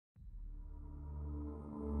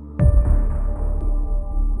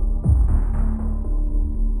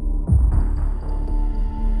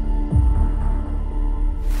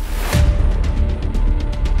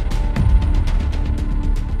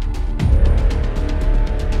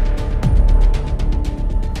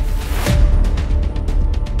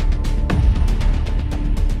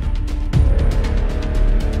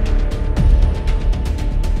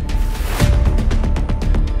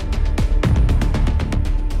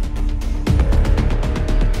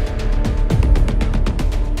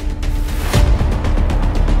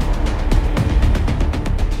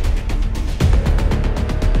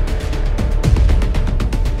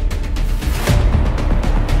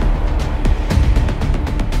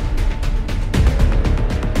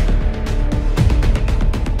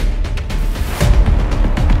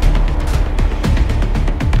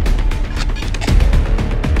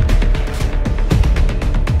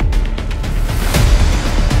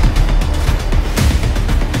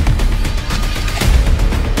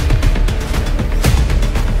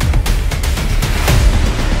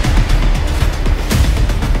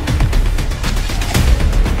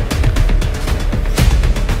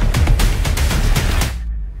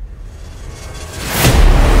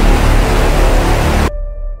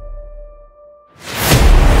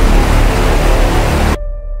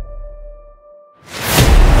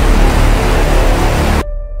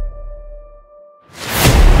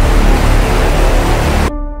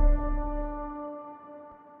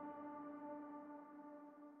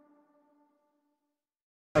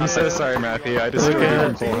I'm so sorry, Matthew. I just I don't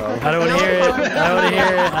want to hear it. I don't want to hear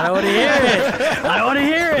it. I don't want to hear it. I don't want to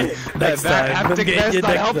hear it. Next time. Haptic vest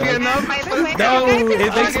not help you enough? No,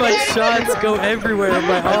 it makes my shots go everywhere in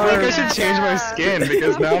my I arm. think I should change my skin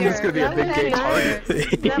because now I'm just gonna be a big gay target.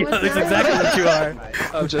 Yeah, that's exactly what you are.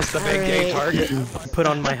 I'm just a big gay target. Put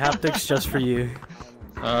on my haptics just for you.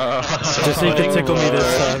 Just so you can tickle me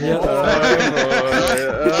this time. Yep.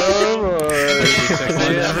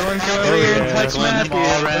 Everyone come over here and touch Matthew.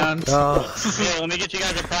 Around. Oh, Let me get you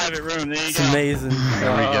guys a private room. There you it's go. amazing.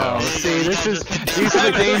 There we go. See, these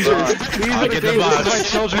are the dangers. These are the dangers why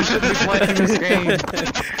children shouldn't be playing this game.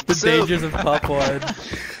 The dangers of Pop Wine.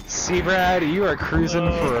 See, Brad, you are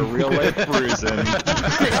cruising for a real life bruising.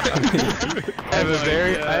 I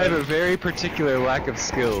have a very particular lack of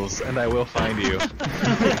skills, and I will find you.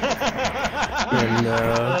 And,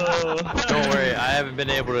 Don't worry, I haven't been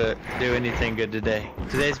able to do anything good today.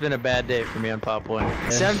 Today's been a bad day for me on Pop One.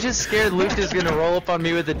 See, I'm just scared Luke is gonna roll up on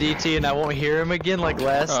me with a DT and I won't hear him again like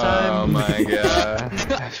last time. Oh my god.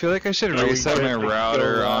 I feel like I should reset my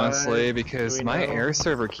router, honestly, because my air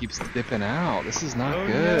server keeps dipping out. This is not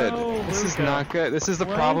good. No, this is not good. This is the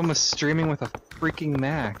problem with streaming with a freaking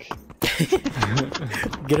Mac.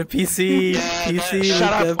 get a PC. PC. Shut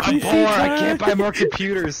like up! a I'm PC poor. I time. can't buy more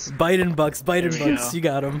computers. Biden bucks. Biden bucks. You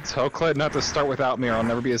got him. Tell Kled not to start without me, or I'll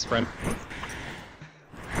never be his friend.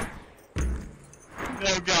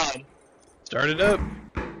 Oh god. Start it up.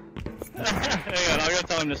 Hang on, I'm gonna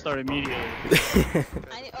tell him to start immediately.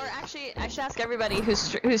 Or actually, I should ask everybody who's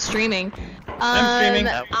streaming. I'm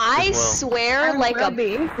streaming. I swear like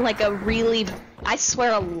a really, I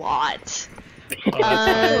swear a lot. So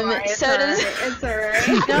does. It's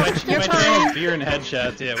alright. No, you're fine. Beer and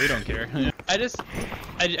headshots. Yeah, we don't care.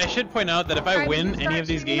 I should point out that if I win any of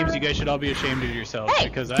these games, you guys should all be ashamed of yourselves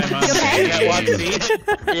because I'm on Catwalk Siege.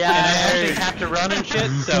 Yeah, and I actually have to run and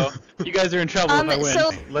shit. So you guys are in trouble if I win.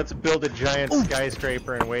 So Let's build a giant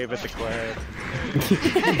skyscraper and wave at TheKledde.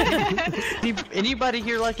 Anybody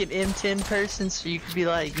here like an M10 person so you could be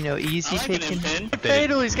like, you know, easy I like an picking? M10.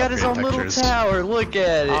 Fatal, he's got his own little tower. Look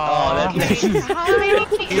at it. Oh, that's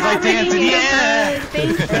He's like dancing, yeah!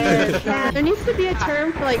 Thank you. Yeah. There needs to be a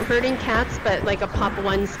term for like herding cats, but like a Pop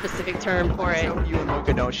One specific term for it. you and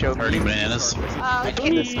Mocha don't show me. bananas.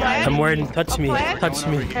 I'm wearing touch me. Touch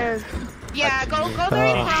me. Yeah, go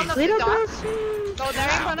there in front of the dog. Go there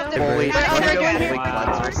in front of the Bully.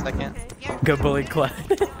 dog. For a second. Go bully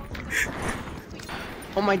Kled.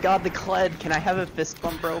 Oh my god, TheKledde. Can I have a fist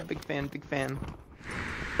bump, bro? Big fan, big fan.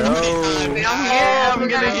 Yeah, I'm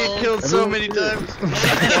gonna get killed so many times.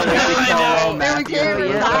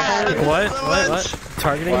 What?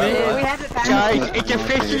 Targeting me? Guys, it's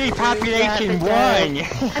officially population 1! I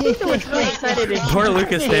think the one's really excited is Poor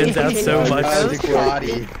Lucas stands out so much.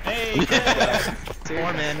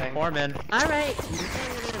 Four men. alright.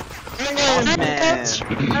 Man.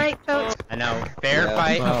 Alright, coach. I know. Fair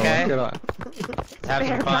fight, Oh, okay? good on. Let's have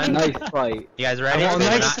some fun. Nice fight. You guys ready? Oh,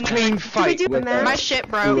 nice clean Can we fight. do the match? My shit, I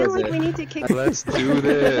bro. feel like we need to kick. Let's do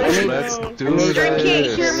this. Let's do this. Stream can't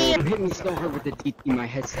hear me. You hit me so hard with the DT in my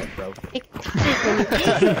headset, bro.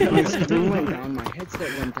 My screen went down, my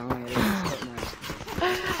headset went down, I had to start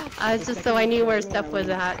my... It's just so I knew where stuff was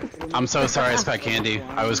at. I'm so sorry, I spent candy.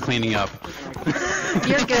 I was cleaning up.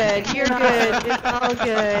 You're good. You're good. It's all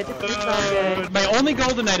good. It's all good. My only goal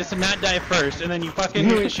tonight is to not die first, and then you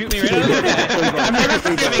fucking shoot me right out of the back. I'm never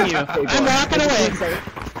forgiving you. I'm walking away.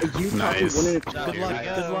 Nice. Good luck.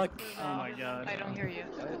 Good luck. Oh my god. I don't hear you.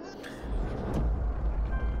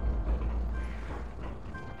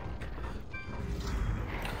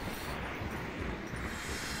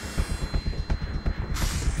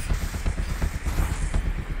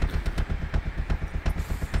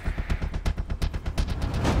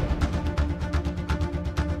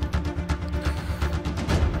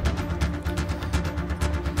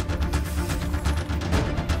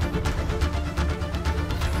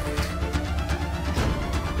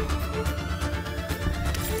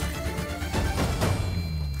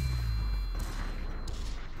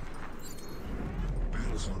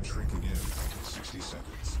 Zone shrinking in 60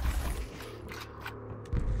 seconds.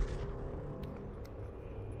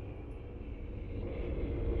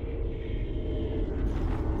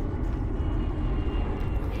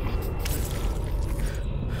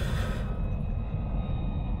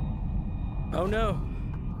 Oh no.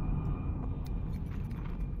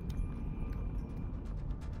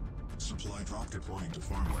 Supply drop deploying to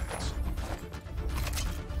farmlands.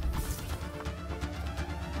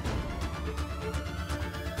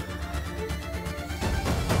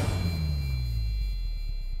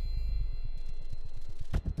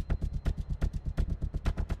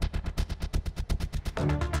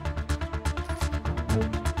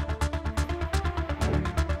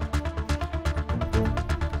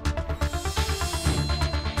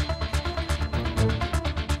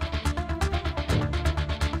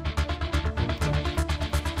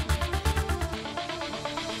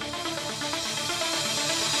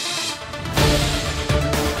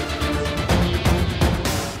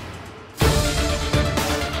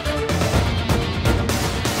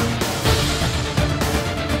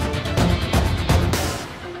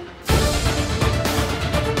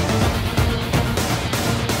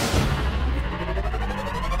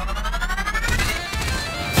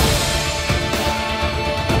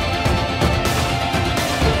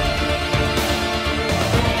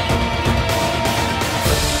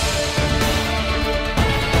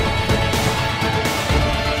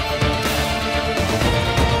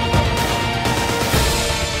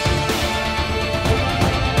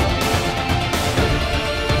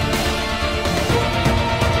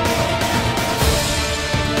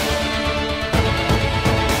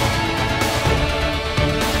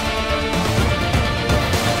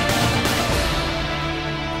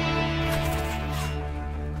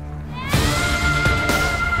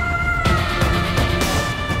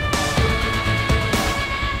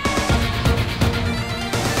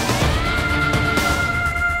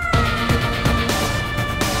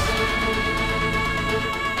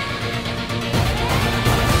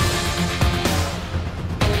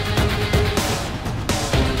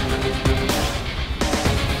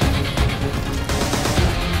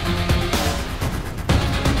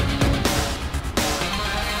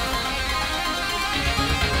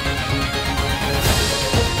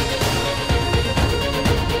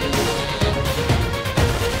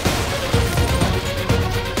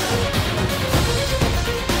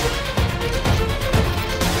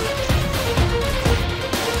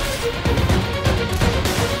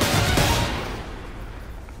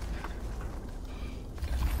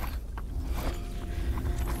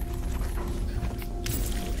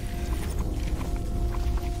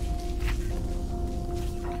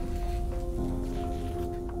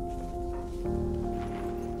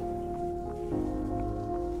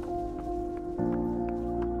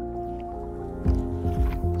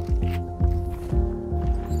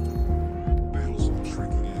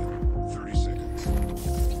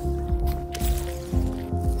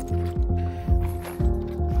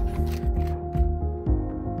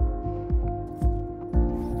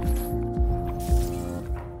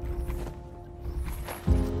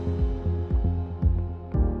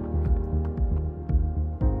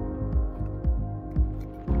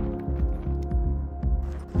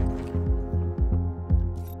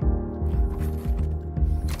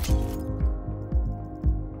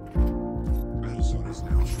 is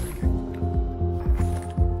now shrinking.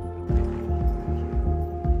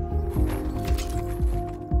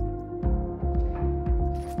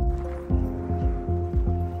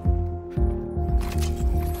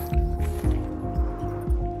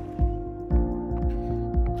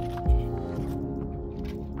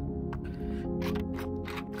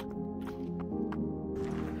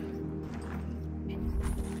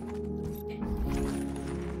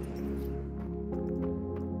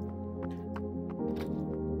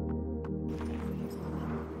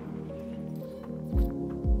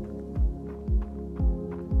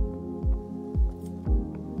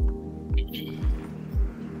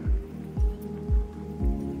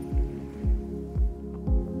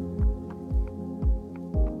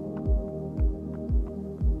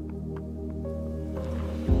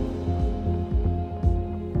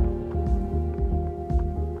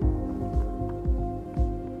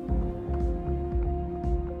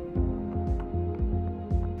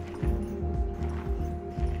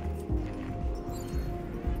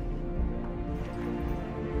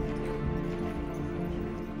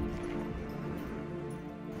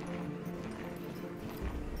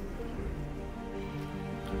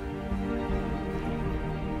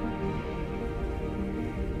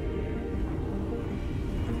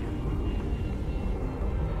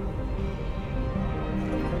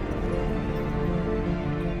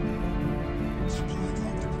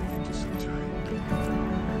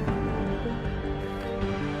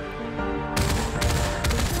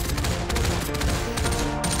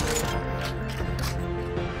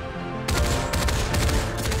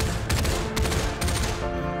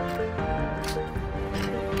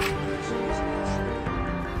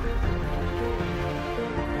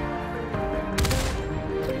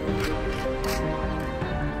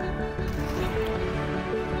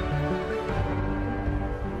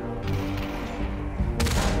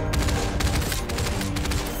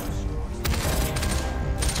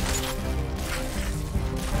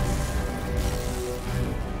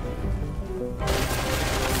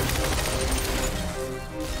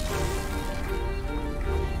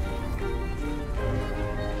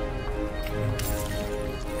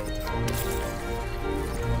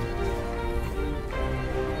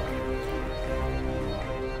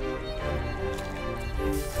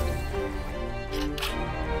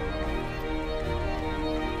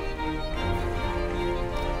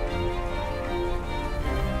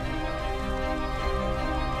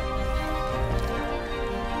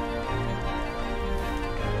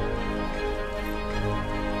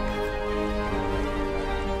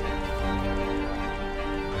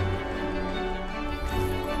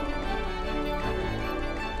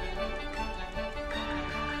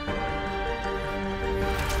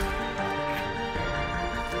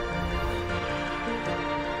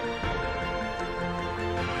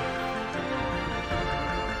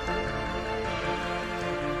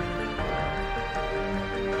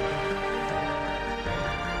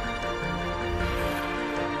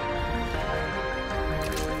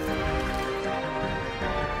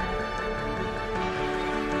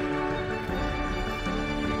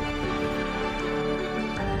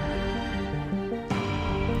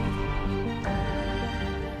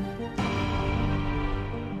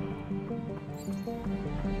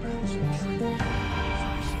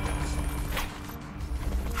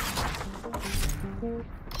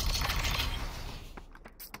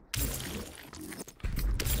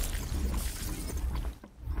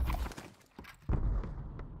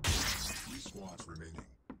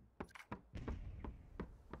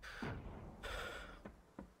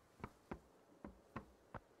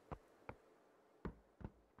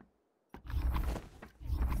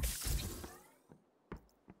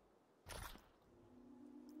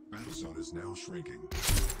 Battle zone is now shrinking.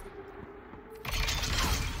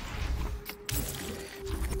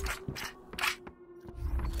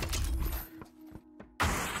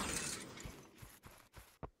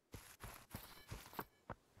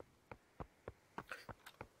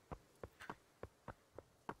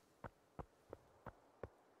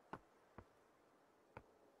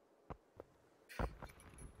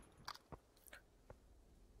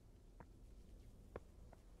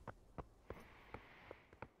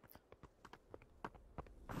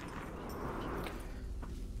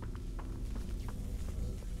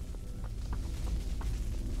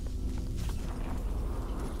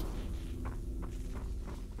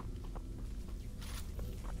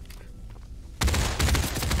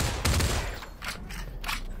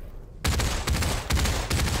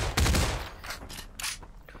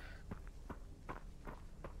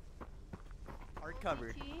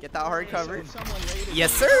 cover. Get that hard cover.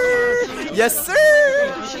 Yes, sir. Yes, sir.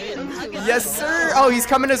 Yes, sir. Oh, he's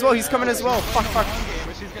coming as well. He's coming as well. Fuck, fuck.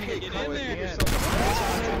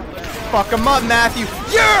 Fuck him up, Matthew.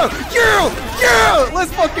 Yeah, yeah, yeah.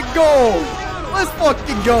 Let's fucking go. Let's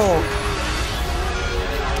fucking go.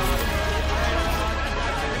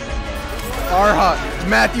 RHawk.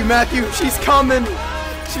 Matthew. She's coming.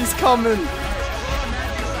 She's coming.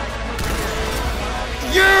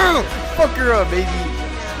 Yeah. Fuck her up, baby.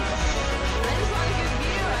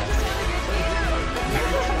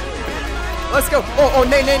 Let's go. Oh,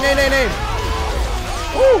 name.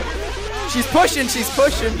 Ooh. She's pushing.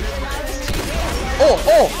 Oh.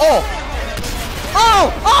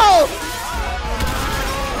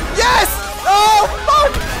 Yes. Oh,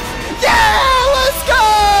 fuck. Yeah, let's go.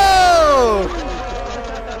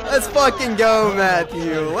 Let's fucking go,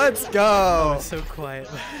 Matthew. Let's go. Oh, so quiet.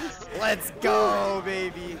 Let's go,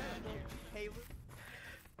 baby.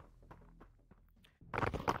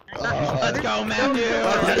 Let's go, Matthew!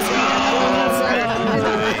 Let's go!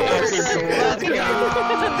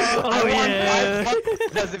 Oh, yeah!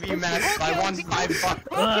 Because of you, Matt, I won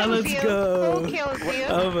 $5. Let's go! Who kills you?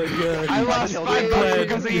 Oh my god. I lost $5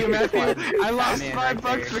 because of you, Matthew. I lost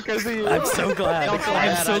 $5 because of you. I'm so glad.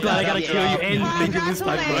 I'm so glad I gotta kill you and make you lose $5.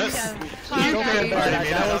 Don't get party, man.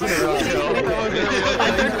 That wasn't a real kill. I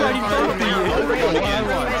third party voted for you.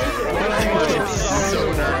 So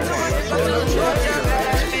nervous.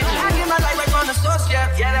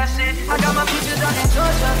 Yeah, that's it. I got my peaches out in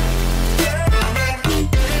Georgia.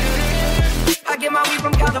 I get my weed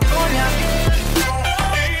from California.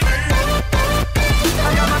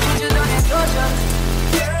 I got my peaches